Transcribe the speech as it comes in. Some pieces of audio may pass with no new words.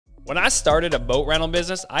When I started a boat rental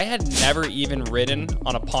business, I had never even ridden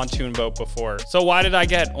on a pontoon boat before. So why did I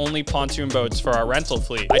get only pontoon boats for our rental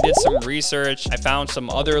fleet? I did some research. I found some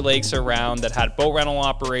other lakes around that had boat rental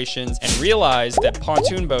operations and realized that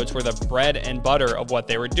pontoon boats were the bread and butter of what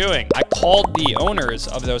they were doing. I called the owners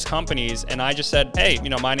of those companies and I just said, hey,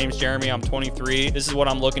 my name's Jeremy, I'm 23. This is what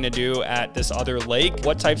I'm looking to do at this other lake.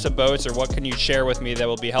 What types of boats or what can you share with me that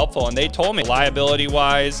will be helpful? And they told me liability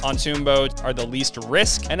wise, pontoon boats are the least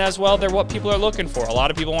risk. And as well, they're what people are looking for. A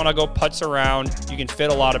lot of people want to go putz around. You can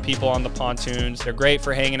fit a lot of people on the pontoons. They're great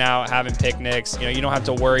for hanging out, having picnics. You don't have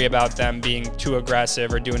to worry about them being too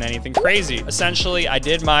aggressive or doing anything crazy. Essentially, I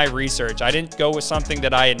did my research. I didn't go with something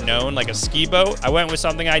that I had known, like a ski boat. I went with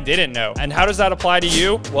something I didn't know. And how does that apply to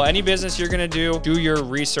you? Well, any business you're going to do your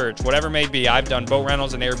research, whatever it may be. I've done boat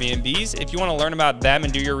rentals and Airbnbs. If you want to learn about them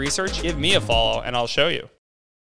and do your research, give me a follow and I'll show you.